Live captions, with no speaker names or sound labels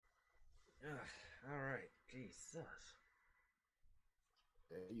All right. Jesus.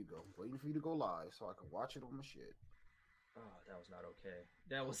 There you go. Waiting for you to go live so I can watch it on my shit. Oh, that was not okay.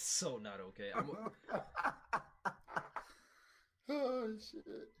 That was so not okay. I'm. Oh shit.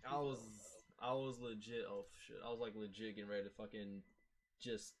 I was legit. Oh shit. I was like legit getting ready to fucking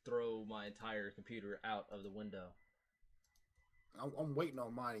just throw my entire computer out of the window. I'm waiting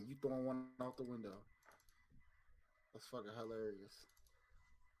on mine. And you throwing one out the window. That's fucking hilarious.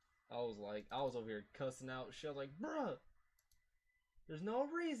 I was over here cussing out shit. I was like, bruh, there's no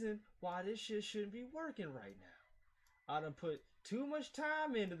reason why this shit shouldn't be working right now. I done put too much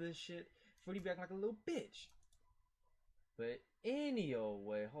time into this shit for you to be acting like a little bitch. But any old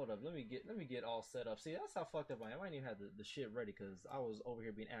way, hold up, let me get all set up. See, that's how fucked up I am. I didn't even have the shit ready because I was over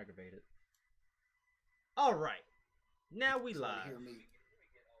here being aggravated. All right, now we So to hear live. me.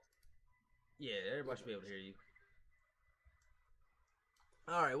 Yeah, everybody should Yeah. be able to hear you.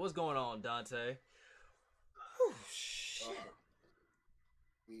 All right, what's going on, Dante? Whew, shit. Uh,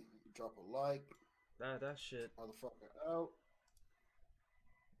 we drop a like, That shit. motherfucker out.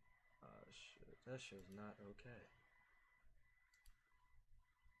 Shit. That shit's not okay.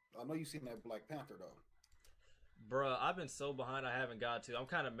 I know you seen that Black Panther though. Bruh, I've been so behind I haven't got to. I'm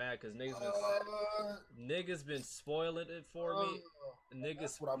kind of mad because Uh, niggas been spoiling it for uh, me.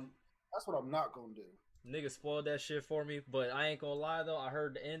 that's Niggas what I'm. That's what I'm not gonna do. Niggas spoiled that shit for me, but I ain't gonna lie though. I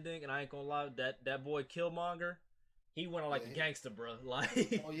heard the ending, and I ain't gonna lie. That boy Killmonger, he went on like a Yeah. gangster, bro. Oh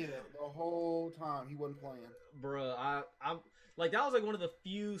Like, yeah. The whole time he wasn't playing. bro, I'm like that was like one of the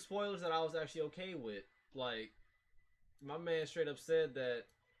few spoilers that I was actually okay with. Like, my man straight up said that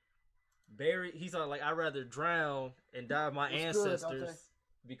Barry, he's like, I'd rather drown and die of my What's good, Dante? ancestors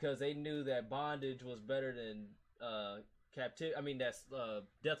because they knew that bondage was better than captivity. I mean, that's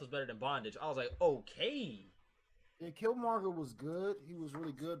death was better than bondage. I was like, okay. Yeah, Killmonger was good. He was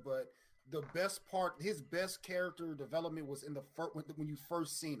really good, but the best part, his best character development was in the first when you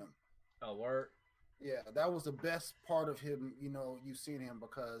first seen him. Oh, word. Yeah, that was the best part of him. You know, you've seen him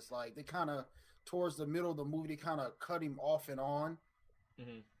because like they kind of towards the middle of the movie, they kind of cut him off and on.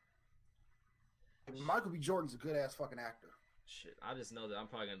 Mm-hmm. And Michael B. Jordan's a good ass fucking actor. Shit, I just know that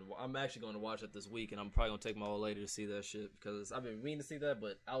I'm actually going to watch it this week, and I'm probably going to take my old lady to see that shit because I've been meaning to see that,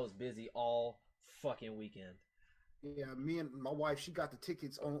 but I was busy all fucking weekend. Yeah, me and my wife, she got the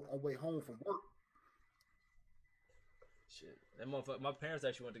tickets on way home from work. Shit, that motherfucker. My parents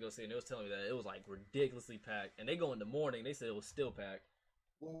actually went to go see it, and they was telling me that it was like ridiculously packed, and they go in the morning. They said it was still packed.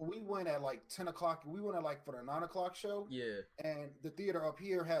 Well, we went at like 10 o'clock. We went at like for the 9 o'clock show, Yeah. and the theater up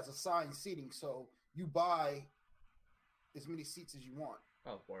here has assigned seating, so you buy as many seats as you want.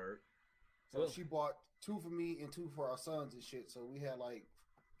 Oh, word. So Well, she bought two for me and two for our sons and shit. So we had like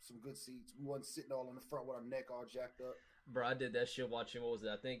some good seats. We wasn't sitting all in the front with our neck all jacked up. bro, I did that shit watching. What was it?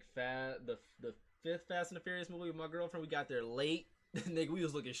 I think the fifth Fast and the Furious movie with my girlfriend. We got there late. Nigga, we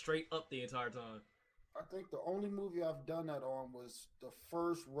was looking straight up the entire time. I think the only movie I've done that on was the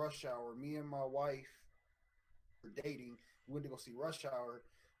first Rush Hour. Me and my wife were dating. We went to go see Rush Hour,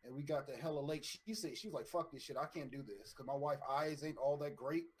 and we got the hella late. She said she was like, "Fuck this shit. I can't do this," because my wife eyes ain't all that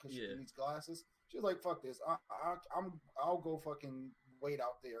great because she Yeah. needs glasses. She was like, "Fuck this. I'll go fucking wait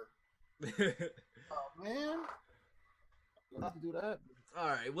out there." Oh man, you don't need to do that. All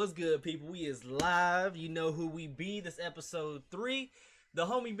right, what's good, people? We is live. You know who we be. This episode 3. The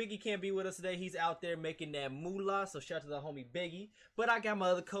homie Biggie can't be with us today. He's out there making that moolah. So shout out to the homie Biggie. But I got my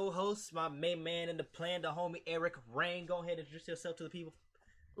other co-host, my main man in the plan, the homie Eric Rain. Go ahead and introduce yourself to the people.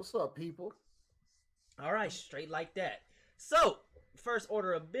 What's up, people? All right, straight like that. So, first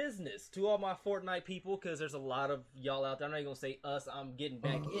order of business to all my Fortnite people, because there's a lot of y'all out there. I'm not even gonna say us. I'm getting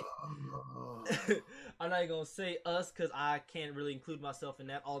back in. I'm not even gonna say us because I can't really include myself in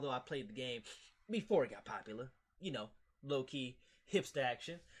that. Although I played the game before it got popular, you know, low key hipster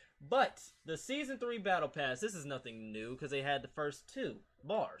action. But the season 3 battle pass, this is nothing new because they had the first 2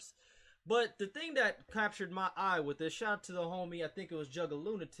 bars. But the thing that captured my eye with this, shout out to the homie, I think it was Jugga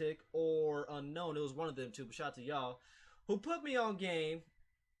Lunatic or Unknown, it was one of them two, but shout out to y'all, who put me on game,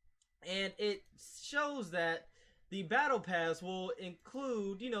 and it shows that the battle pass will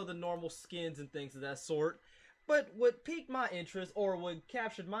include, you know, the normal skins and things of that sort. But what piqued my interest, or what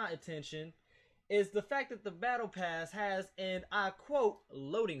captured my attention, is the fact that the battle pass has, and I quote,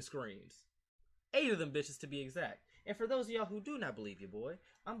 loading screens. 8 of them bitches to be exact. And for those of y'all who do not believe your boy,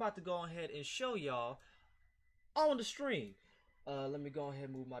 I'm about to go ahead and show y'all on the stream. Let me go ahead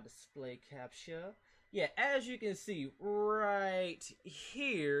and move my display capture. Yeah, as you can see right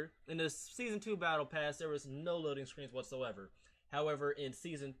here in the season 2 battle pass, there was no loading screens whatsoever. However, in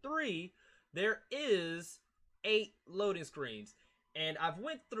season 3, there is 8 loading screens. And I've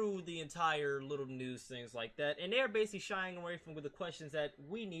went through the entire little news things like that, and they're basically shying away from the questions that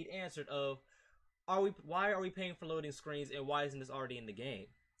we need answered of why are we paying for loading screens and why isn't this already in the game?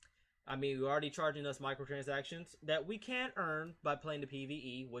 I mean, you're already charging us microtransactions that we can't earn by playing the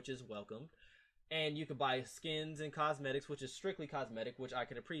PvE, which is welcomed. And you can buy skins and cosmetics, which is strictly cosmetic, which I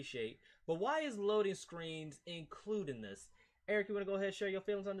can appreciate. But why is loading screens included in this? Eric, you want to go ahead and share your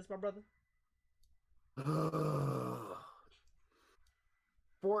feelings on this, my brother?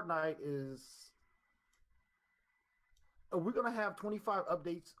 Fortnite is. Are we gonna have 25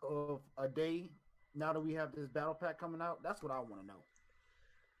 updates of a day now that we have this battle pack coming out? That's what I want to know.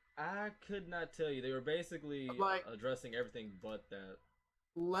 I could not tell you. They were basically addressing everything but that.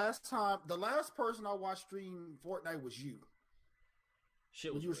 The last person I watched stream Fortnite was you.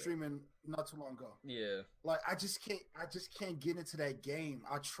 Shit, when you were streaming not too long ago. Yeah. Like I just can't get into that game.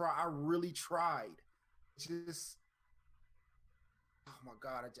 I really tried. Just, oh my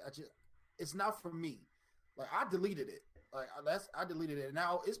god, I just, it's not for me. Like I deleted it. I deleted it.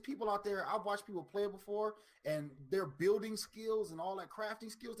 Now it's people out there. I've watched people play it before, and their building skills and all that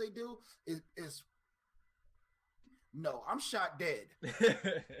crafting skills they do is no. I'm shot dead.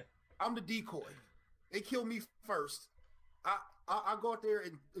 I'm the decoy. They kill me first. I go out there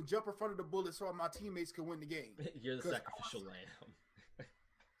and jump in front of the bullets so my teammates can win the game. You're the sacrificial lamb.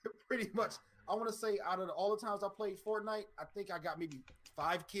 Pretty much. I want to say out of all the times I played Fortnite, I think I got maybe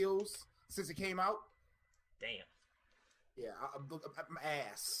 5 kills since it came out. Damn. Yeah, I'm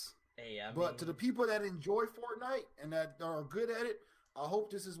ass. Hey, but to the people that enjoy Fortnite and that are good at it, I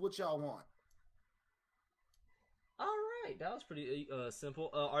hope this is what y'all want. All right, that was pretty simple.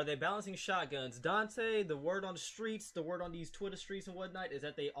 Are they balancing shotguns? Dante, the word on the streets, the word on these Twitter streets and whatnot is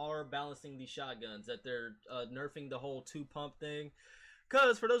that they are balancing these shotguns, that they're nerfing the whole 2-pump thing.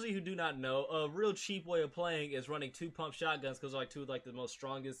 Because, for those of you who do not know, a real cheap way of playing is running 2-pump shotguns because they're like 2 of the most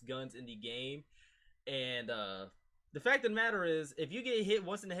strongest guns in the game. And the fact of the matter is, if you get hit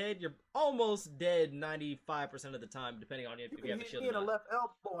once in the head, you're almost dead 95% of the time, depending on if you have a shield. You hit me in the left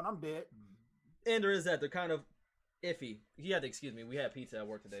elbow and I'm dead. And there is that. They're kind of iffy. You have to excuse me. We had pizza at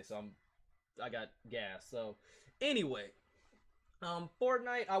work today, so I got gas. So, anyway,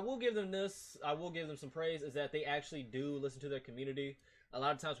 Fortnite, I will give them this. I will give them some praise, is that they actually do listen to their community. A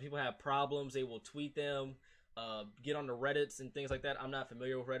lot of times when people have problems, they will tweet them, get on the Reddits and things like that. I'm not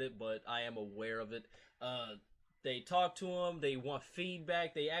familiar with Reddit, but I am aware of it. They talk to them, they want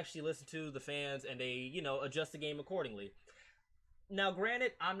feedback, they actually listen to the fans, and they, adjust the game accordingly. Now,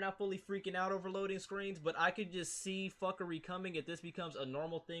 granted, I'm not fully freaking out over loading screens, but I could just see fuckery coming if this becomes a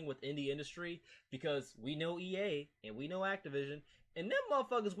normal thing within the industry, because we know EA, and we know Activision, and them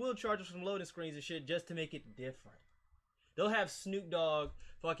motherfuckers will charge us from loading screens and shit just to make it different. They'll have Snoop Dogg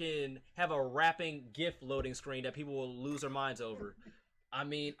fucking have a rapping GIF loading screen that people will lose their minds over. I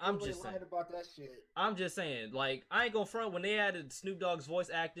mean, I'm just saying. About that shit. I'm just saying, like, I ain't gonna front. When they added Snoop Dogg's voice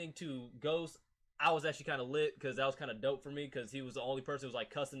acting to Ghost, I was actually kind of lit because that was kind of dope for me because he was the only person who was like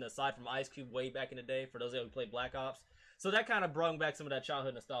cussing aside from Ice Cube way back in the day. For those of you who played Black Ops, so that kind of brought back some of that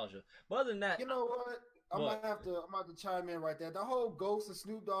childhood nostalgia. But other than that, you know what? I'm gonna have to chime in right there. The whole Ghost and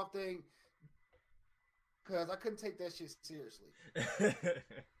Snoop Dogg thing, because I couldn't take that shit seriously.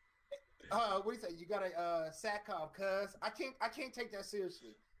 What do you say? You got a SATCOM, cuz I can't take that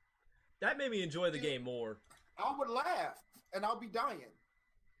seriously. That made me enjoy the game more. I would laugh and I'll be dying.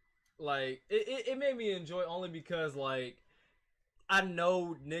 Like it made me enjoy only because like I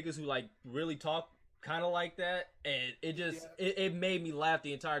know niggas who like really talk kind of like that, and it just it made me laugh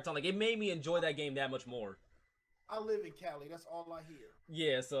the entire time. Like it made me enjoy that game that much more. I live in Cali. That's all I hear.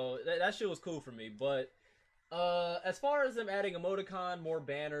 Yeah, so that shit was cool for me, but. As far as them adding emoticon, more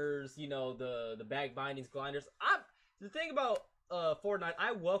banners, the back bindings, gliders. The thing about Fortnite,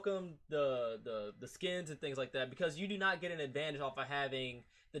 I welcome the skins and things like that because you do not get an advantage off of having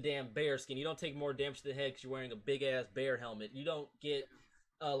the damn bear skin. You don't take more damage to the head because you're wearing a big ass bear helmet. You don't get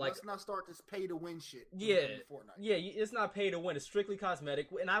let's not start this pay to win shit. Yeah, it's not pay to win. It's strictly cosmetic,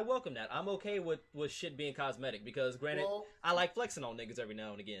 and I welcome that. I'm okay with shit being cosmetic because, granted, I like flexing on niggas every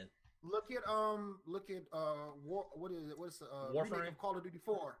now and again. Look at what is it? What's the remake of Call of Duty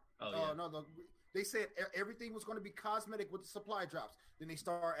 4? Oh yeah. No, they said everything was going to be cosmetic with the supply drops. Then they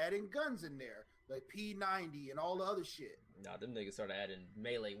start adding guns in there, like P90 and all the other shit. Nah, them niggas started adding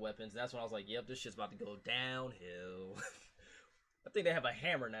melee weapons. And that's when I was like, "Yep, this shit's about to go downhill." I think they have a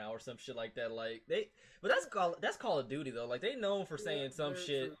hammer now or some shit like that. But that's Call of Duty though. Like they known for saying some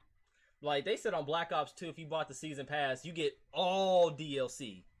shit. True. Like they said on Black Ops 2, if you bought the season pass, you get all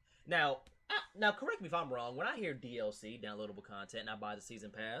DLC. Now, Now, correct me if I'm wrong. When I hear DLC, downloadable content, and I buy the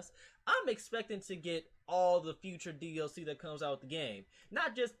season pass, I'm expecting to get all the future DLC that comes out with the game.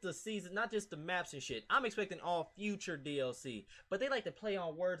 Not just the season, not just the maps and shit. I'm expecting all future DLC. But they like to play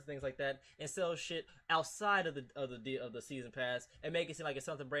on words and things like that and sell shit outside of the season pass and make it seem like it's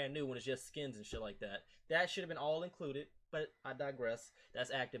something brand new when it's just skins and shit like that. That should have been all included. But I digress.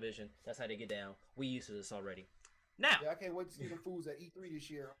 That's Activision. That's how they get down. We used to this already. Now, Yeah, I can't wait to see them fools at E3 this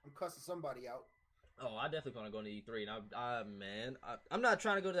year. I'm cussing somebody out. oh, I definitely want to go to E3, and I'm not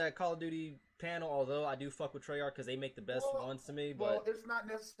trying to go to that Call of Duty panel, although I do fuck with Treyarch because they make the best ones to me. Well, But it's not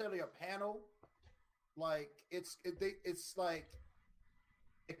necessarily a panel. Like it's like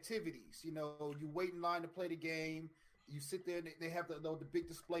activities. You know, you wait in line to play the game. You sit there. They have the big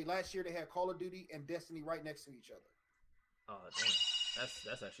display. Last year they had Call of Duty and Destiny right next to each other. oh damn,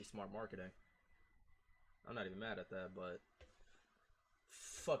 that's actually smart marketing. I'm not even mad at that, but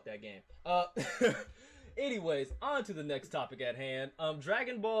fuck that game. Anyways, on to the next topic at hand.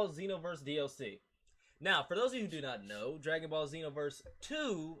 Dragon Ball Xenoverse DLC. Now, for those of you who do not know, Dragon Ball Xenoverse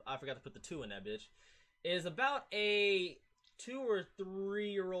 2, I forgot to put the 2 in that bitch, is about a 2 or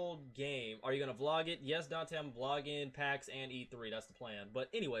 3 year old game. Are you gonna vlog it? Yes, Dante, I'm vlogging PAX and E3. That's the plan. But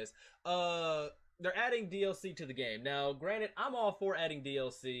anyways, they're adding DLC to the game. Now, granted, I'm all for adding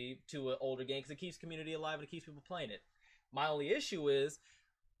DLC to an older game because it keeps community alive and it keeps people playing it. My only issue is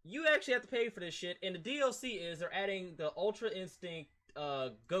you actually have to pay for this shit, and the DLC is they're adding the Ultra Instinct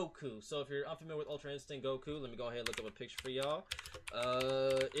Goku. So if you're unfamiliar with Ultra Instinct Goku, let me go ahead and look up a picture for y'all.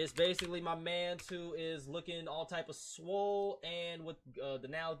 It's basically my man who is looking all type of swole and with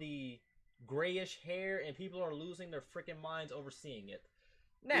the grayish hair, and people are losing their freaking minds over seeing it.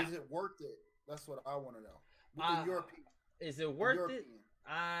 Now, Is it worth it? That's what I want to know. With the European, is it worth European.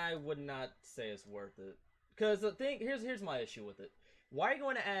 it? I would not say it's worth it. Because the thing, here's my issue with it. Why are you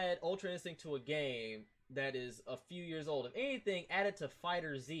going to add Ultra Instinct to a game that is a few years old? If anything, add it to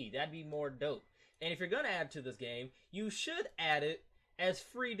Fighter Z. That'd be more dope. And if you're going to add to this game, you should add it as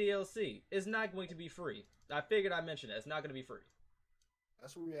free DLC. It's not going to be free. I figured I'd mention that. It's not going to be free.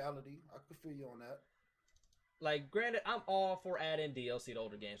 That's a reality. I could feel you on that. Like, granted, I'm all for adding DLC to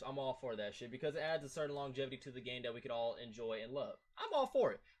older games. I'm all for that shit because it adds a certain longevity to the game that we could all enjoy and love. I'm all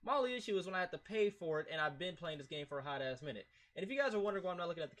for it. My only issue is when I have to pay for it, and I've been playing this game for a hot ass minute. And if you guys are wondering why I'm not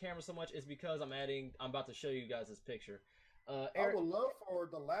looking at the camera so much, it's because I'm about to show you guys this picture. I would love for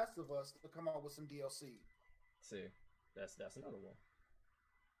The Last of Us to come out with some DLC. See, that's another one.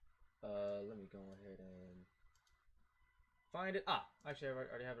 Let me go ahead and find it. Actually, I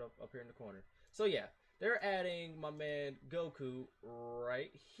already have it up here in the corner. So yeah. They're adding my man Goku right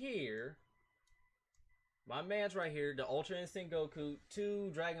here. My man's right here, the Ultra Instinct Goku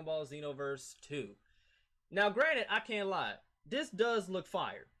to Dragon Ball Xenoverse 2. Now, granted, I can't lie. This does look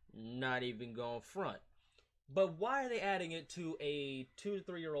fire. Not even going front. But why are they adding it to a 2 to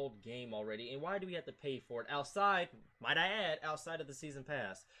 3 year old game already? And why do we have to pay for it outside, might I add, outside of the Season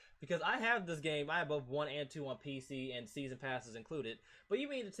Pass? Because I have this game, I have both 1 and 2 on PC and Season Passes included. But you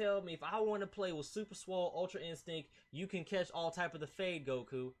mean to tell me if I want to play with Super Swole, Ultra Instinct, you can catch all type of the Fade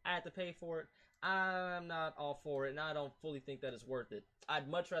Goku, I have to pay for it? I'm not all for it, and I don't fully think that it's worth it. I'd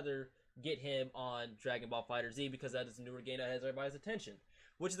much rather get him on Dragon Ball FighterZ because that is a newer game that has everybody's attention.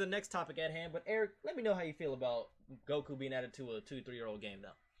 Which is the next topic at hand. But Eric, let me know how you feel about Goku being added to a 2 to 3 year old game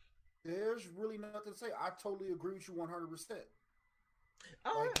now. There's really nothing to say. I totally agree with you 100%.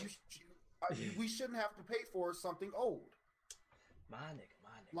 All Like right. we shouldn't have to pay for something old. My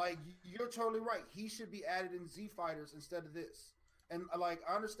nigga. Like you're totally right. He should be added in Z Fighters instead of this. And like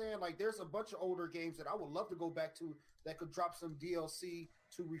I understand, like there's a bunch of older games that I would love to go back to that could drop some DLC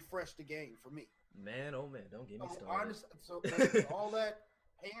to refresh the game for me. Man, oh man, don't get me So, started. so like, all that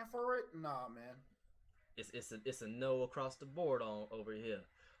paying for it, nah, man. It's a no across the board on over here.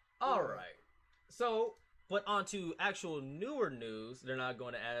 All right. So, but on to actual newer news. They're not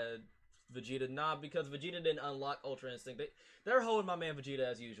going to add Vegeta, because Vegeta didn't unlock Ultra Instinct. They're holding my man Vegeta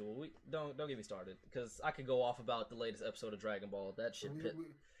as usual. We don't get me started because I could go off about the latest episode of Dragon Ball. That shit.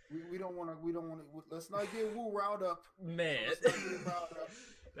 We don't want to. Let's not get Wu riled up, man. Let's not get riled up.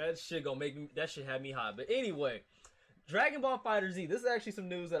 That shit gonna make me. That shit have me hot. But anyway, Dragon Ball FighterZ. This is actually some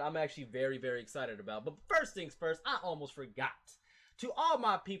news that I'm actually very, very excited about. But first things first, I almost forgot. To all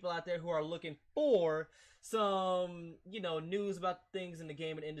my people out there who are looking for some, news about things in the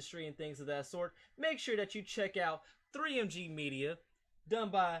gaming industry and things of that sort, make sure that you check out 3MG Media. Done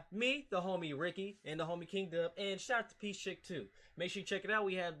by me, the homie Ricky, and the homie King Dub, and shout out to Peace Chick too. Make sure you check it out.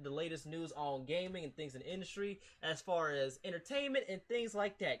 We have the latest news on gaming and things in the industry as far as entertainment and things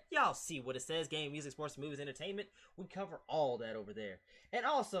like that. Y'all see what it says: game, music, sports, movies, entertainment. We cover all that over there. And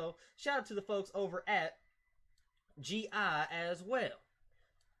also, shout out to the folks over at GI as well.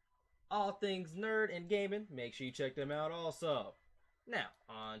 All things nerd and gaming. Make sure you check them out also. Now,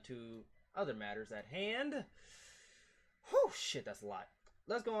 on to other matters at hand. Whew, shit, that's a lot.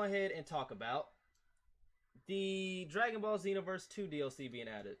 Let's go ahead and talk about the Dragon Ball Xenoverse 2 DLC being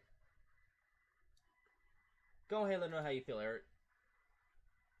added. Go ahead and let me know how you feel, Eric.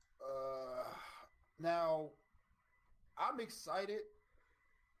 Now, I'm excited.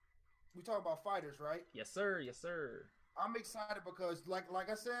 We talk about fighters, right? Yes, sir. Yes, sir. I'm excited because, like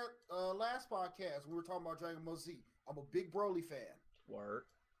I said last podcast, we were talking about Dragon Ball Z. I'm a big Broly fan. Word.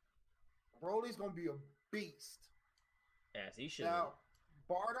 Broly's gonna be a beast. As he should. Now,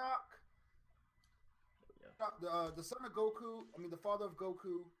 Bardock, the son of Goku. I mean, the father of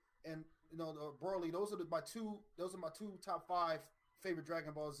Goku, and the Broly. Those are my two top 5 favorite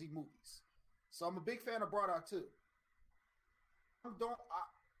Dragon Ball Z movies. So I'm a big fan of Bardock too.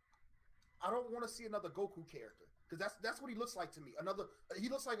 I don't want to see another Goku character because that's what he looks like to me. He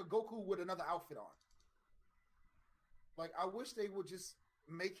looks like a Goku with another outfit on. Like, I wish they would just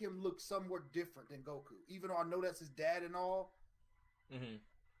make him look somewhat different than Goku, even though I know that's his dad and all. Mm-hmm.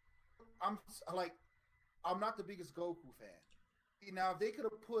 I'm not the biggest Goku fan. Now, if they could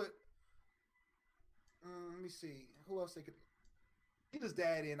have put, let me see, who else they could get his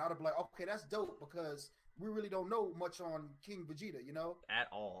dad in, I'd have been like, okay, that's dope because we really don't know much on King Vegeta, At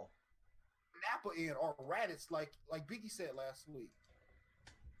all. Nappa in or Raditz, like Biggie said last week.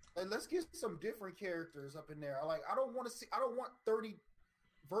 And let's get some different characters up in there. I don't want 30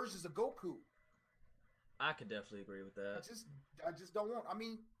 versions of Goku. I could definitely agree with that. I just don't want. I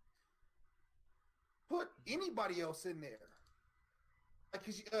mean, put anybody else in there. Like,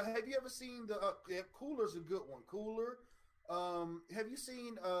 have you ever seen Cooler's a good one. Cooler. Have you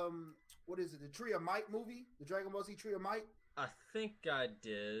seen what is it? The Tree of Might movie, the Dragon Ball Z Tree of Might. I think I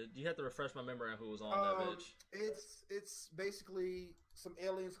did. You have to refresh my memory on who was on that bitch. It's basically some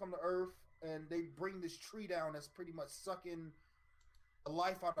aliens come to Earth and they bring this tree down that's pretty much sucking the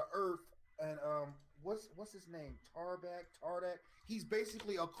life out of Earth. And what's his name? Tardak. He's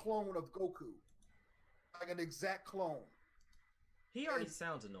basically a clone of Goku, like an exact clone. He already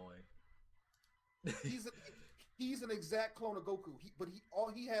sounds annoying. He's an exact clone of Goku. He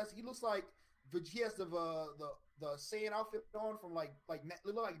looks like he has the Saiyan outfit on from like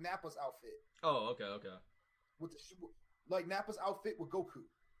look like Nappa's outfit. Oh, okay. With like Nappa's outfit with Goku.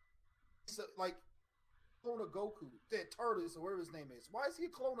 So like clone of Goku, that Turles or whatever his name is. Why is he a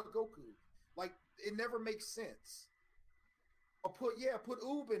clone of Goku? Like, it never makes sense. Or put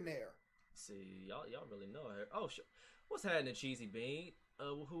Oob in there. See, y'all really know her. Oh, what's happening, Cheesy Bean?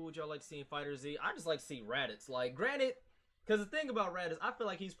 Who would y'all like to see in Fighter Z? I just like to see Raditz. Like, granted, because the thing about Raditz, I feel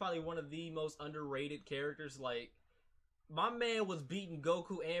like he's probably one of the most underrated characters. Like, my man was beating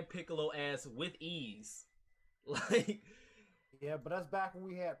Goku and Piccolo ass with ease. Like, yeah, but that's back when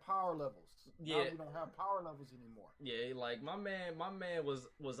we had power levels. Yeah, now we don't have power levels anymore. Yeah, like my man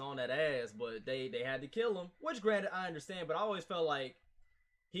was on that ass, but they had to kill him. Which, granted, I understand, but I always felt like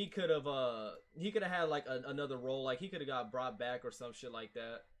he could have had like another role. Like, he could have got brought back or some shit like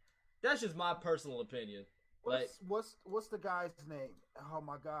that. That's just my personal opinion. What's the guy's name? Oh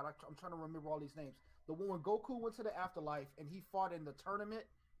my god, I'm trying to remember all these names. The one when Goku went to the afterlife and he fought in the tournament,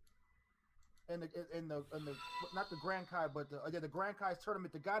 in the not the Grand Kai, but the Grand Kai's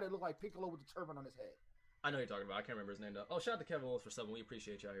tournament. The guy that looked like Piccolo with the turban on his head. I know who you're talking about. I can't remember his name though. Oh, shout out to Kevin Willis for subbing. We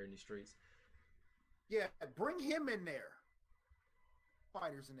appreciate y'all here in these streets. Yeah, bring him in there.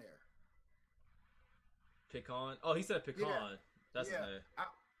 Fighters in there. Picon. Oh, he said Picon. Yeah. That's his name.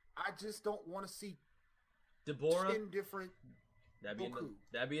 I just don't want to see Deborah. 10 different.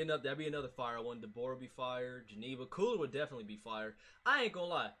 That'd be another fire one. Deborah would be fired. Geneva. Cooler would definitely be fired. I ain't gonna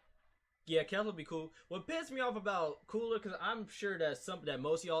lie. Yeah, Kevin would be cool. What pissed me off about Cooler, because I'm sure that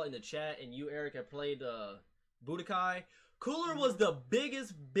most of y'all in the chat and you, Eric, have played Budokai. Cooler was the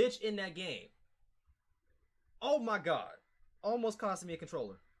biggest bitch in that game. Oh my god. Almost costing me a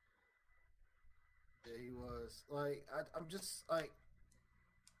controller. Yeah, he was. Like, I'm just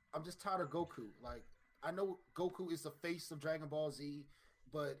tired of Goku. Like, I know Goku is the face of Dragon Ball Z,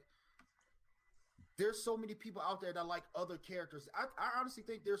 but there's so many people out there that like other characters. I honestly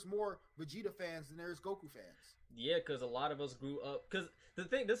think there's more Vegeta fans than there's Goku fans. Yeah, because a lot of us grew up. Because the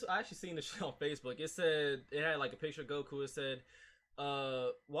thing, I actually seen this shit on Facebook. It said, it had like a picture of Goku. It said,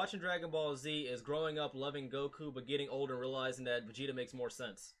 watching Dragon Ball Z is growing up loving Goku, but getting older and realizing that Vegeta makes more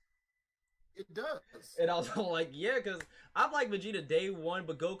sense. It does. And I was like, yeah, because I've liked Vegeta day one,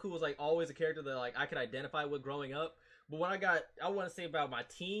 but Goku was like always a character that like I could identify with growing up. But when I want to say about my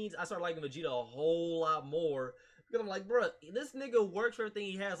teens, I started liking Vegeta a whole lot more because I'm like, bro, this nigga works for everything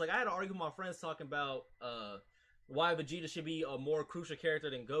he has. Like I had to argue with my friends talking about why Vegeta should be a more crucial character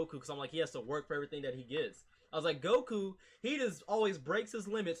than Goku because I'm like he has to work for everything that he gets. I was like, Goku, he just always breaks his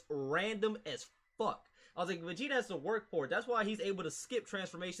limits, random as fuck. I was like, Vegeta has to work for it. That's why he's able to skip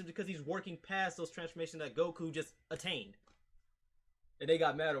transformations because he's working past those transformations that Goku just attained. And they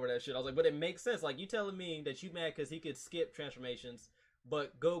got mad over that shit. I was like, but it makes sense. Like, you telling me that you mad because he could skip transformations,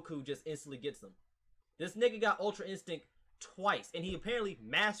 but Goku just instantly gets them. This nigga got Ultra Instinct twice, and he apparently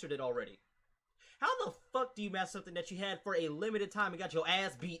mastered it already. How the fuck do you master something that you had for a limited time and got your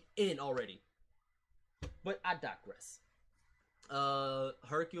ass beat in already? But I digress.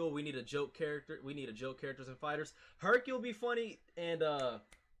 Hercule, we need a joke character. We need a joke characters and fighters. Hercule be funny, and oh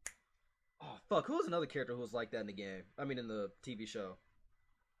fuck, who was another character who was like that in the game? I mean, in the TV show.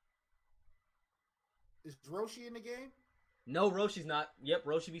 Is Roshi in the game? No, Roshi's not. Yep,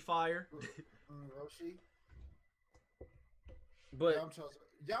 Roshi be fire. Roshi. But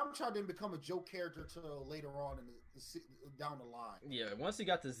Yamcha didn't become a joke character till later on in down the line. Yeah, once he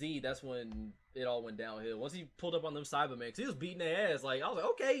got to Z, that's when it all went downhill. Once he pulled up on them Cybermen, he was beating their ass. Like I was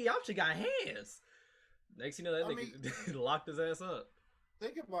like, okay, Yamcha got hands. Next you know, that nigga locked his ass up.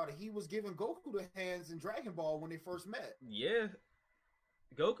 Think about it. He was giving Goku the hands in Dragon Ball when they first met. Yeah.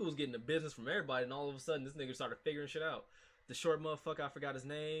 Goku was getting the business from everybody, and all of a sudden, this nigga started figuring shit out. The short motherfucker, I forgot his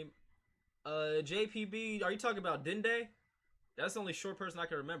name. JPB, are you talking about Dende? That's the only short person I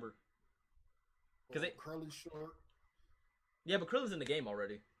can remember. Cause Curly short. Yeah, but Krillin's in the game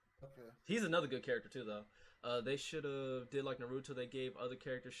already. Okay. He's another good character too, though. They should have did like Naruto. They gave other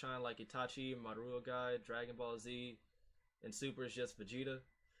characters shine, like Itachi, Maruo guy, Dragon Ball Z, and Super is just Vegeta.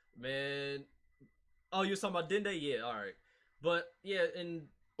 Man, oh, you were talking about Dende? Yeah, all right. But yeah, and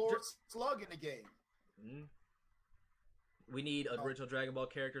Lord Slug in the game. Mm-hmm. We need original Dragon Ball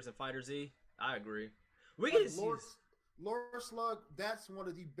characters in Fighter Z. I agree. We can see Lord Slug. That's one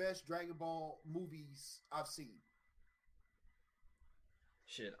of the best Dragon Ball movies I've seen.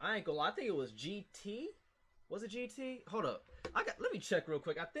 Shit, I ain't gonna lie. I think it was GT. Was it GT? Hold up. Let me check real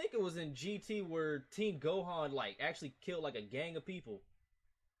quick. I think it was in GT where Team Gohan like actually killed like a gang of people.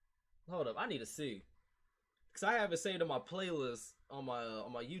 Hold up, I need to see. Cause I have it saved on my playlist on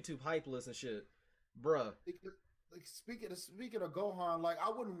my YouTube hype list and shit, bruh. Like speaking of Gohan, like I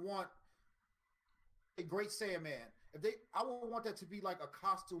wouldn't want a Great Saiyaman. I would want that to be like a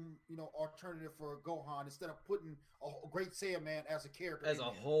costume, alternative for Gohan instead of putting a Great Saiyaman as a character. As a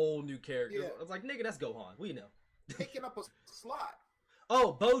whole new character. Yeah. It's like, nigga, that's Gohan. We know. Taking up a slot.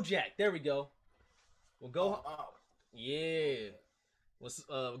 Oh, Bojack. There we go. Well, Gohan. Yeah.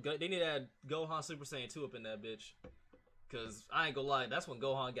 They need to add Gohan Super Saiyan 2 up in that bitch. Because I ain't gonna lie, that's when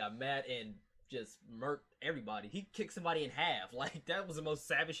Gohan got mad and just murked everybody. He kicked somebody in half. Like, that was the most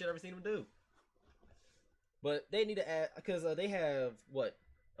savage shit I've ever seen him do. But they need to add, because they have, what?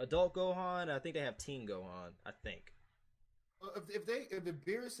 Adult Gohan? I think they have Teen Gohan, I think. If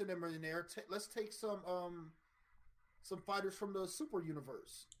Beerus and them are in there, let's take some fighters from the Super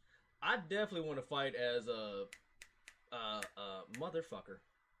Universe. I definitely want to fight as a motherfucker.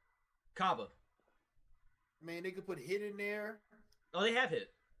 Kaba. Man, they could put Hit in there. Oh, they have Hit.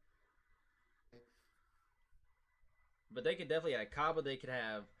 But they could definitely add Kaba. They could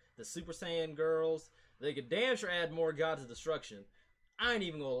have the Super Saiyan girls. They could damn sure add more Gods of Destruction. I ain't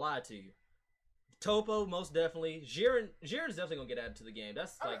even gonna lie to you. Topo, most definitely. Jiren's definitely gonna get added to the game.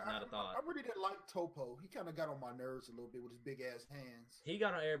 That's like not a thought. I really didn't like Topo. He kind of got on my nerves a little bit with his big ass hands. He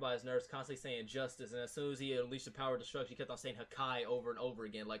got on everybody's nerves, constantly saying justice, and as soon as he unleashed the power of destruction, he kept on saying Hakai over and over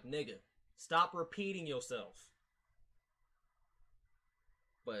again. Like, nigga, stop repeating yourself.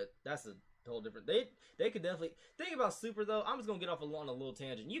 But that's a whole different. They could definitely think about Super though. I'm just gonna get off on a little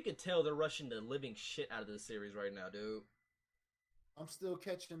tangent. You can tell they're rushing the living shit out of this series right now, dude. I'm still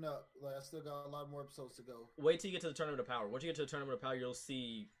catching up. Like I still got a lot more episodes to go. Wait till you get to the Tournament of Power. Once you get to the Tournament of Power, you'll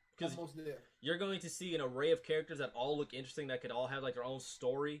see almost there. You're going to see an array of characters that all look interesting, that could all have like their own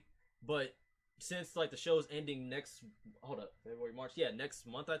story. But since like the show's ending next February, March, next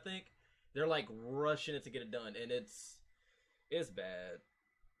month I think, they're like rushing it to get it done, and it's bad.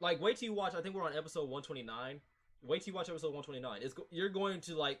 Like, wait till you watch. I think we're on episode 129. Wait till you watch episode 129. You're going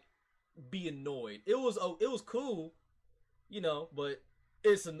to like be annoyed. It was cool, but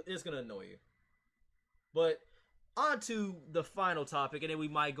it's gonna annoy you. But on to the final topic, and then we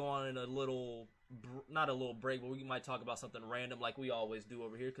might go on in a little not a little break, but we might talk about something random like we always do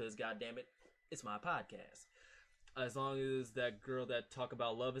over here, because goddamn it, it's my podcast. As long as that girl that talk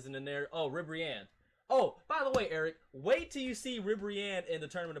about love isn't in there. Oh, Ribrianne. Oh, by the way, Eric, wait till you see Ribrianne in the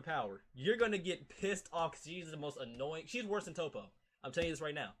Tournament of Power. You're gonna get pissed off because she's the most annoying. She's worse than Topo. I'm telling you this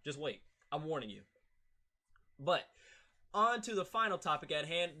right now. Just wait. I'm warning you. But on to the final topic at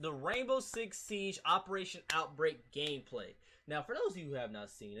hand, the Rainbow Six Siege Operation Outbreak gameplay. Now, for those of you who have not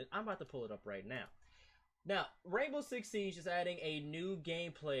seen it, I'm about to pull it up right now. Now, Rainbow Six Siege is adding a new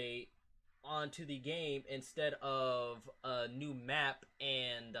gameplay onto the game instead of a new map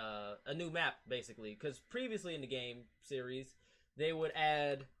and a new map, basically. Because previously in the game series, they would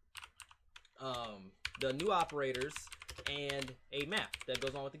add the new operators and a map that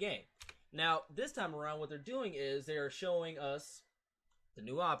goes on with the game. Now, this time around, what they're doing is they're showing us the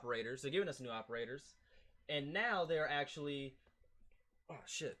new operators. They're giving us new operators. And now they're actually,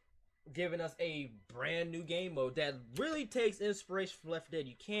 giving us a brand new game mode that really takes inspiration from Left 4 Dead.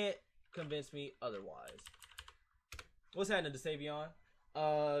 You can't convince me otherwise. What's happening to Savion?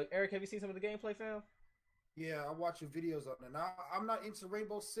 Eric, have you seen some of the gameplay, fam? Yeah, I watch your videos on it. Now, I'm not into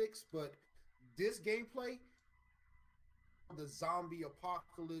Rainbow Six, but this gameplay, the zombie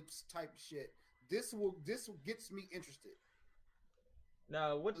apocalypse type shit, this gets me interested.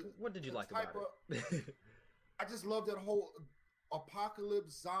 Now, what did you like about it? I just love that whole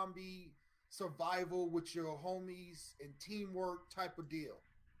apocalypse zombie survival with your homies and teamwork type of deal.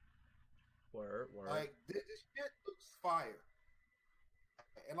 Word. Like this shit looks fire.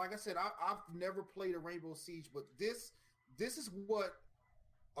 And like I said, I've never played a Rainbow Siege, but this is what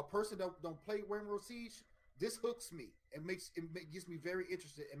a person that don't play Rainbow Siege, this hooks me. It gets me very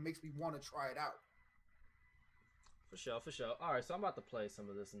interested and makes me want to try it out. For sure. All right, so I'm about to play some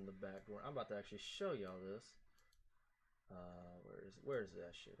of this in the background. I'm about to actually show y'all this. Where is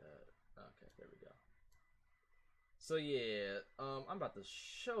that shit at? Okay, there we go. So yeah, I'm about to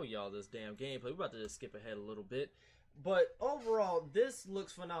show y'all this damn gameplay. We're about to just skip ahead a little bit. But overall, this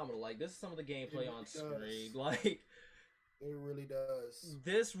looks phenomenal. Like, this is some of the gameplay on screen. Like, it really does.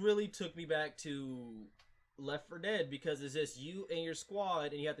 This really took me back to Left 4 Dead, because it's just you and your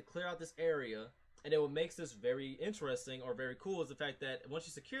squad, and you have to clear out this area. And then what makes this very interesting or very cool is the fact that once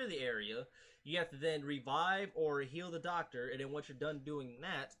you secure the area, you have to then revive or heal the doctor. And then once you're done doing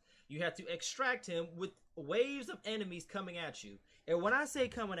that, you have to extract him with waves of enemies coming at you. And when I say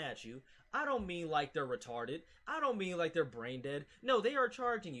coming at you, I don't mean like they're retarded. I don't mean like they're brain dead. No, they are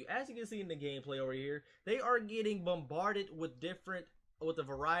charging you. As you can see in the gameplay over here, they are getting bombarded with a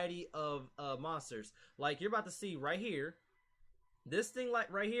variety of monsters. Like you're about to see right here. This thing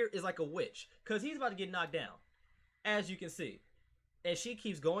like right here is like a witch, because he's about to get knocked down, as you can see. And she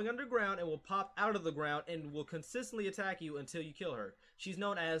keeps going underground and will pop out of the ground and will consistently attack you until you kill her. She's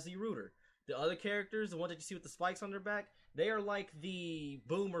known as the Rooter. The other characters, the ones that you see with the spikes on their back, they are like the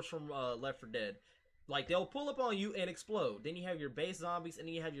boomers from Left 4 Dead. Like, they'll pull up on you and explode. Then you have your base zombies, and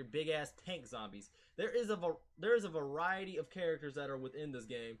then you have your big-ass tank zombies. There is a variety of characters that are within this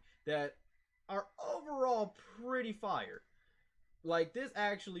game that are overall pretty fire. Like, this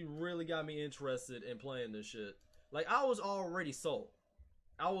actually really got me interested in playing this shit. Like, I was already sold.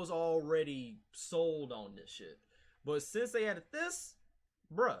 I was already sold on this shit. But since they added this,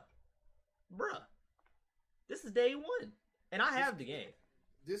 bruh, this is day one. And I have the game.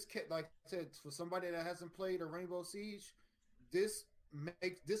 This, like I said, for somebody that hasn't played a Rainbow Siege, this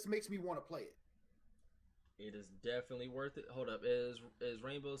makes me want to play it. It is definitely worth it. Hold up, is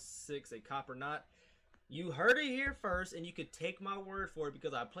Rainbow Six a cop or not? You heard it here first, and you could take my word for it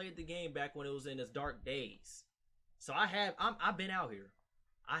because I played the game back when it was in its dark days. So I've been out here.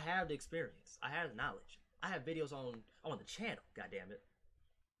 I have the experience. I have the knowledge. I have videos on the channel. God damn it!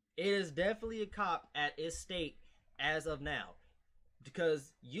 It is definitely a cop at its state as of now,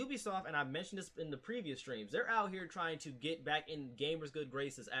 because Ubisoft, and I mentioned this in the previous streams, they're out here trying to get back in gamers' good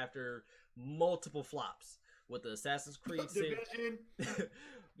graces after multiple flops with the Assassin's Creed Division.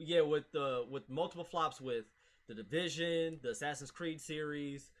 Yeah, with multiple flops with the Division, the Assassin's Creed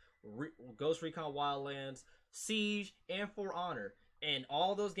series, Ghost Recon Wildlands, Siege, and For Honor. And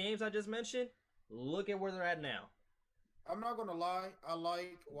all those games I just mentioned, look at where they're at now. I'm not gonna lie, I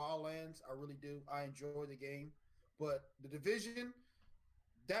like Wildlands, I really do. I enjoy the game, but the Division,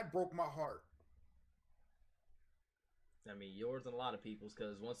 that broke my heart. I mean, yours and a lot of people's,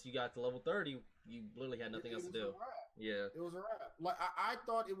 because once you got to level 30, you literally had nothing else to do. Yeah, it was a wrap. Like I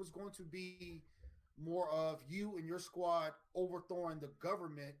thought it was going to be more of you and your squad overthrowing the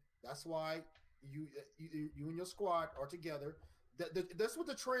government. That's why you and your squad are together. That's what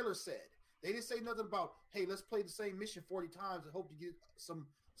the trailer said. They didn't say nothing about, hey, let's play the same mission 40 times and hope to get some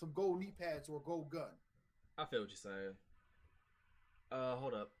some gold knee pads or a gold gun. I feel what you're saying.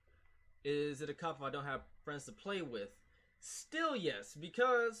 Hold up. Is it a cop if I don't have friends to play with? Still, yes,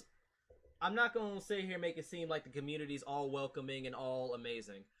 because I'm not going to sit here and make it seem like the community's all welcoming and all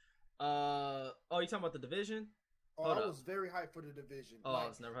amazing. Oh, you talking about the Division? Oh, I was very hyped for the Division. Oh, I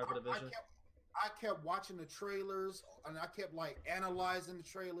was never hyped for the Division? I kept watching the trailers, and I kept, like, analyzing the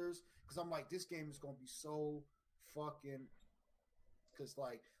trailers, because I'm like, this game is going to be so fucking... Because,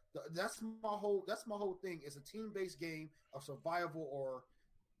 like, that's my whole thing. It's a team-based game of survival or...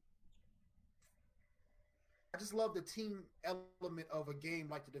 I just love the team element of a game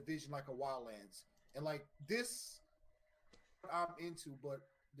like the Division, like a Wildlands. And, like, this I'm into, but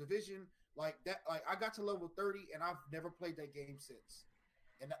Division, like, that, like, I got to level 30, and I've never played that game since.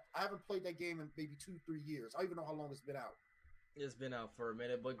 And I haven't played that game in maybe 2-3 years. I don't even know how long it's been out. It's been out for a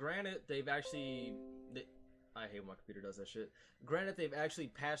minute, but granted, they've actually... I hate when my computer does that shit. Granted, they've actually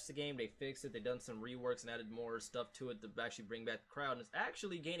patched the game, they fixed it, they've done some reworks and added more stuff to it to actually bring back the crowd, and it's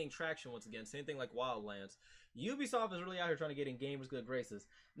actually gaining traction once again. Same thing like Wildlands. Ubisoft is really out here trying to get in gamers' good graces.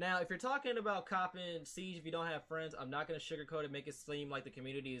 Now, if you're talking about copping Siege if you don't have friends, I'm not going to sugarcoat it, make it seem like the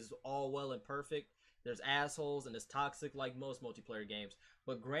community is all well and perfect. There's assholes and it's toxic like most multiplayer games.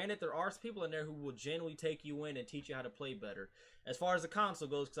 But granted, there are people in there who will genuinely take you in and teach you how to play better. As far as the console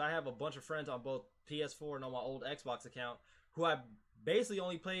goes, because I have a bunch of friends on both PS4 and on my old Xbox account who I basically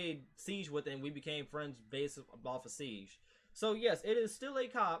only played Siege with, and we became friends based off of Siege. So yes, it is still a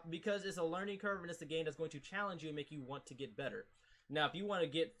cop because it's a learning curve and it's a game that's going to challenge you and make you want to get better. Now, if you want to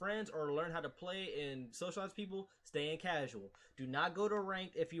get friends or learn how to play and socialize people, stay in casual. Do not go to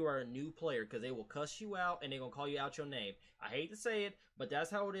ranked if you are a new player because they will cuss you out and they're going to call you out your name. I hate to say it, but that's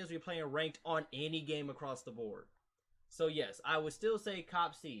how it is when you're playing ranked on any game across the board. So yes, I would still say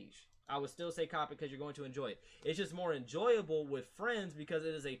cop Siege. I would still say cop it because you're going to enjoy it. It's just more enjoyable with friends because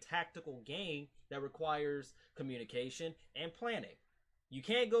it is a tactical game that requires communication and planning. You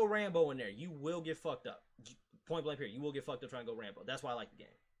can't go Rambo in there. You will get fucked up. Point blank here, you will get fucked up trying to go Rambo. That's why I like the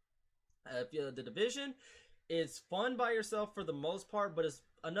game. The Division is fun by yourself for the most part, but it's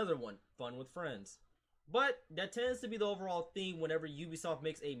another one, fun with friends. But that tends to be the overall theme whenever Ubisoft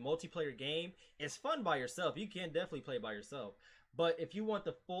makes a multiplayer game. It's fun by yourself. You can definitely play by yourself. But if you want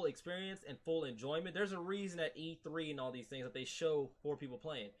the full experience and full enjoyment, there's a reason at E3 and all these things that they show 4 people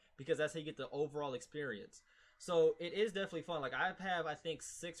playing. Because that's how you get the overall experience. So it is definitely fun. Like I have, I think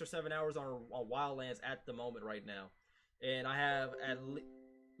 6 or 7 hours on Wildlands at the moment right now, and I have at least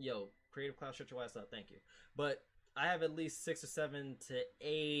Creative Cloud, shut your ass up, thank you. But I have at least 6 or 7 to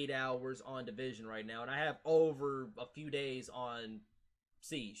 8 hours on Division right now, and I have over a few days on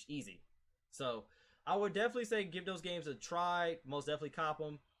Siege, easy. So I would definitely say give those games a try. Most definitely cop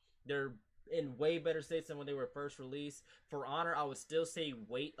them. They're in way better states than when they were first released. For Honor, I would still say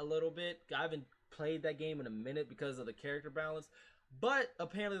wait a little bit. I haven't played that game in a minute because of the character balance, but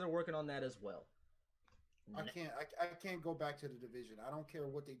apparently they're working on that as well. I can't go back to the Division. I don't care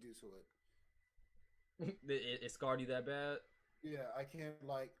what they do to it. It scarred you that bad? Yeah, I can't.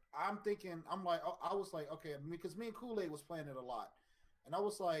 Like, I was like, okay, because me and Kool-Aid was playing it a lot, and I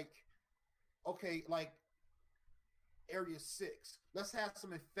was like, okay, like Area 6, let's have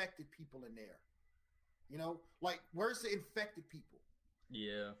some infected people in there. You know, like where's the infected people?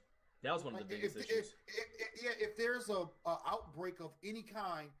 Yeah. That was one of the biggest issues. If there's a outbreak of any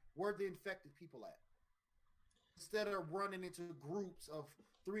kind, where are the infected people at? Instead of running into groups of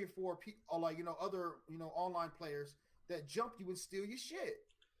 3 or 4 people, or like other online players that jump you and steal your shit.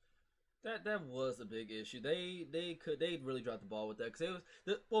 That was a big issue. They really dropped the ball with that because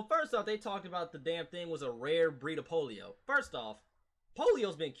it was first off they talked about the damn thing was a rare breed of polio. First off,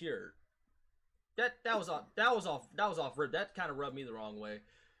 polio's been cured. That was off rip. That kind of rubbed me the wrong way.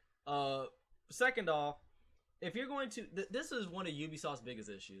 Second off, if you're going to, this is one of Ubisoft's biggest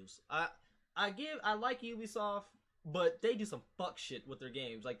issues. I like Ubisoft, but they do some fuck shit with their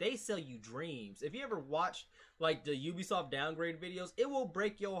games. Like they sell you dreams. If you ever watched like the Ubisoft downgrade videos, it will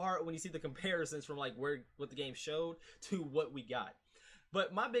break your heart when you see the comparisons from like what the game showed to what we got.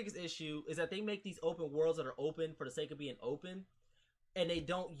 But my biggest issue is that they make these open worlds that are open for the sake of being open, and they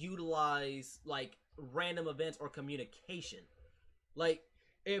don't utilize like random events or communication. Like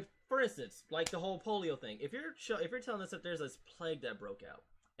if, for instance, like the whole polio thing, if you're telling us that there's this plague that broke out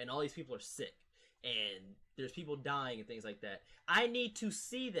and all these people are sick and there's people dying and things like that, I need to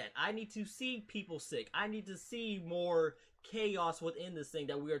see that. I need to see people sick. I need to see more chaos within this thing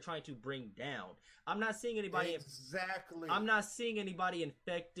that we are trying to bring down. I'm not seeing anybody. Exactly. I'm not seeing anybody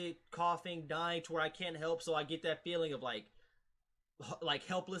infected, coughing, dying to where I can't help. So I get that feeling of like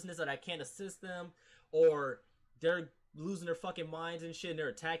helplessness that I can't assist them, or they're losing their fucking minds and shit, and they're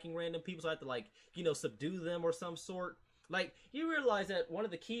attacking random people, so I have to, like, subdue them or some sort. Like, you realize that one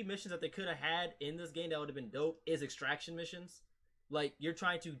of the key missions that they could have had in this game that would have been dope is extraction missions. Like, you're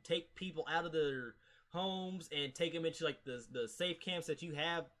trying to take people out of their homes and take them into, like, the safe camps that you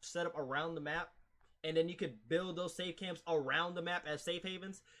have set up around the map. And then you could build those safe camps around the map as safe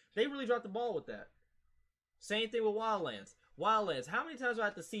havens. They really dropped the ball with that. Same thing with Wildlands. Wildlands, how many times do I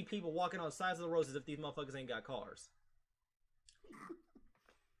have to see people walking on the sides of the roads as if these motherfuckers ain't got cars?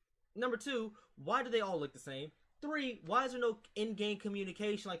 Number 2, why do they all look the same? 3, why is there no in-game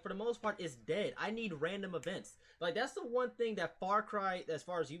communication? Like, for the most part, it's dead. I need random events. Like, that's the one thing that Far Cry, as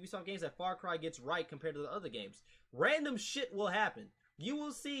far as Ubisoft games, that Far Cry gets right compared to the other games. Random shit will happen. You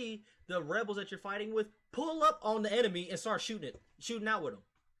will see the rebels that you're fighting with pull up on the enemy and start shooting out with them.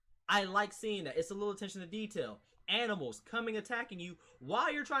 I like seeing that. It's a little attention to detail. Animals coming attacking you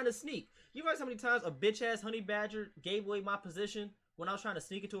while you're trying to sneak. You realize how many times a bitch-ass honey badger gave away my position when I was trying to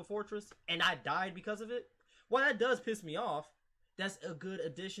sneak into a fortress and I died because of it? Well, that does piss me off. That's a good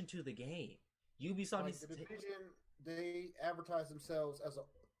addition to the game. Ubisoft needs to The Division, they advertise themselves as a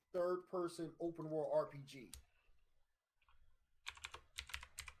third-person open-world RPG.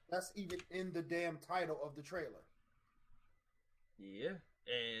 That's even in the damn title of the trailer. Yeah,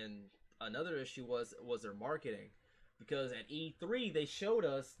 and another issue was their marketing, because at E3 they showed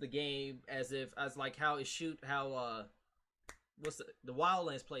us the game as like how the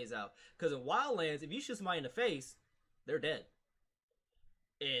Wildlands plays out. Because in Wildlands, if you shoot somebody in the face, they're dead.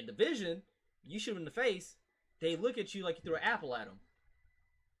 In Division, you shoot them in the face, they look at you like you threw an apple at them.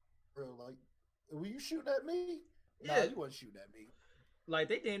 Bro, like, were you shooting at me? Yeah. Nah, you wasn't shooting at me. Like,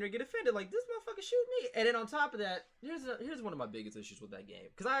 they damn near get offended. Like, this motherfucker shoot me. And then on top of that, here's one of my biggest issues with that game.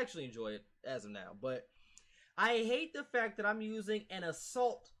 Because I actually enjoy it as of now. But I hate the fact that I'm using an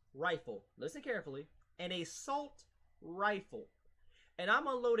assault rifle. Listen carefully. An assault rifle. And I'm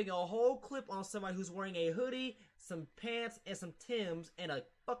unloading a whole clip on somebody who's wearing a hoodie, some pants, and some Timbs, and a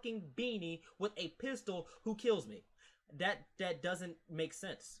fucking beanie with a pistol who kills me. That doesn't make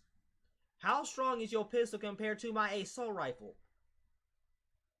sense. How strong is your pistol compared to my assault rifle?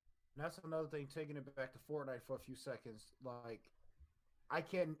 That's another thing, taking it back to Fortnite for a few seconds. Like, I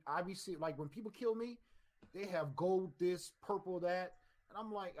be seeing, like, when people kill me, they have gold this, purple that,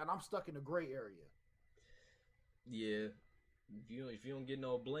 and I'm stuck in the gray area. Yeah. If you don't get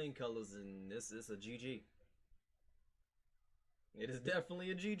no bling colors, then it's a GG. It is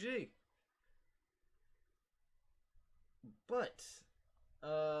definitely a GG. But,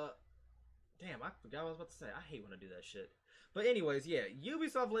 damn, I forgot what I was about to say. I hate when I do that shit. But anyways, yeah,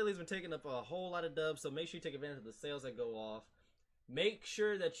 Ubisoft lately has been taking up a whole lot of dubs, so make sure you take advantage of the sales that go off. Make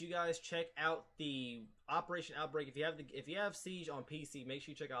sure that you guys check out the Operation Outbreak. If you have Siege on PC, make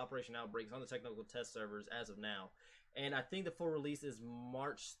sure you check out Operation Outbreak. It's on the technical test servers as of now. And I think the full release is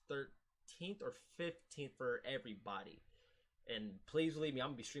March 13th or 15th for everybody. And please believe me, I'm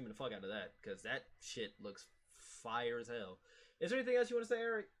going to be streaming the fuck out of that, because that shit looks fire as hell. Is there anything else you want to say,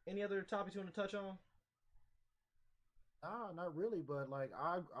 Eric? Any other topics you want to touch on? Nah, not really, but like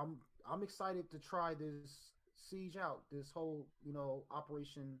I'm excited to try this Siege out, this whole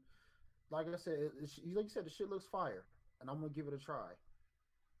operation. Like I said, like you said, the shit looks fire, and I'm gonna give it a try.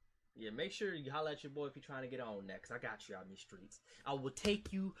 Yeah, make sure you holler at your boy if you're trying to get on next. I got you out in these streets. I will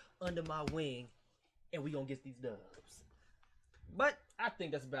take you under my wing, and we gonna get these dubs. But I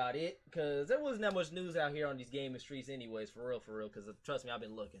think that's about it, because there wasn't that much news out here on these gaming streets anyways, for real, because trust me, I've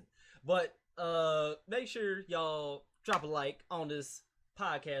been looking. But make sure y'all drop a like on this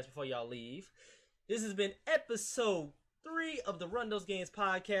podcast before y'all leave. This has been episode 3 of the Run Those Games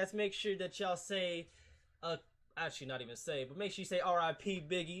podcast. Make sure that y'all say, actually not even say, but make sure you say R.I.P.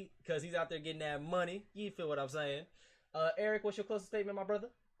 Biggie, because he's out there getting that money. You feel what I'm saying. Eric, what's your closing statement, my brother?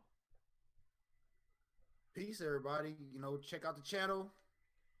 Peace, everybody. Check out the channel.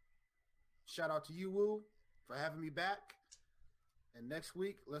 Shout out to you, Woo, for having me back. And next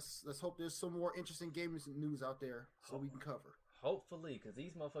week, let's hope there's some more interesting gaming news out there so we can cover. Hopefully, because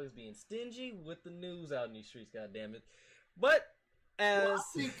these motherfuckers being stingy with the news out in these streets, goddammit. But I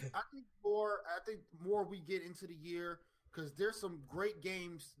think more we get into the year, because there's some great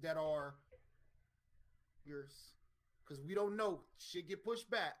games that are years, because we don't know, shit get pushed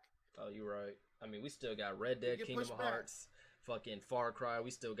back. Oh, you're right. I mean, we still got Red Dead, Kingdom of Hearts, fucking Far Cry.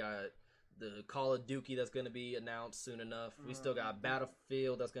 We still got the Call of Duty that's going to be announced soon enough. We still got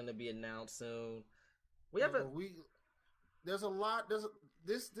Battlefield that's going to be announced soon. There's a lot.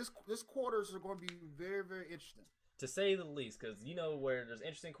 This quarters are going to be very, very interesting, to say the least. Because where there's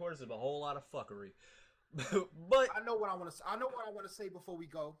interesting quarters, there's a whole lot of fuckery. But I know what I want to say. I know what I want to say before we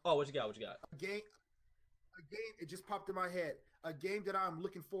go. Oh, what you got? A game. a game. It just popped in my head. A game that I'm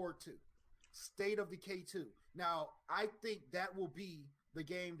looking forward to. State of Decay 2. Now, I think that will be the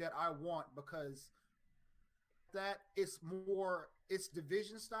game that I want because that it's more. It's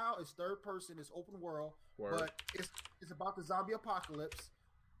Division style. It's third person. It's open world. Word. But it's about the zombie apocalypse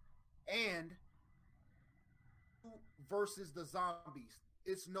and versus the zombies.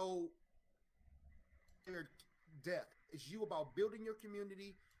 It's no death. It's you about building your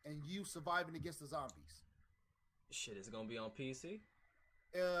community and you surviving against the zombies. Shit, is it gonna be on PC?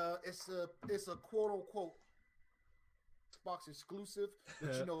 It's a quote unquote Xbox exclusive,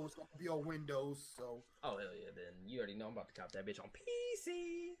 but you know it's gonna be on Windows. So oh hell yeah, then you already know I'm about to cop that bitch on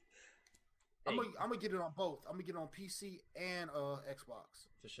PC. I'm gonna get it on both. I'm gonna get it on PC and Xbox.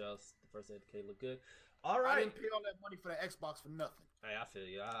 For sure, the first ADK look good. All right, I didn't pay all that money for the Xbox for nothing. Hey, I feel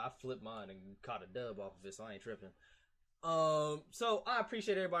you. I flipped mine and caught a dub off of it, so I ain't tripping. So I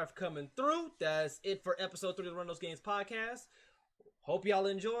appreciate everybody for coming through. That's it for episode 3 of the Run Those Games podcast. Hope y'all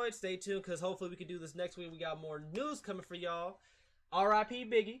enjoyed. Stay tuned because hopefully we can do this next week. We got more news coming for y'all. R.I.P.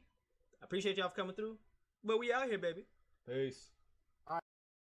 Biggie. I appreciate y'all for coming through. But we out here, baby. Peace.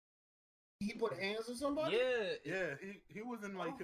 He put hands on somebody? Yeah. Yeah, he was in like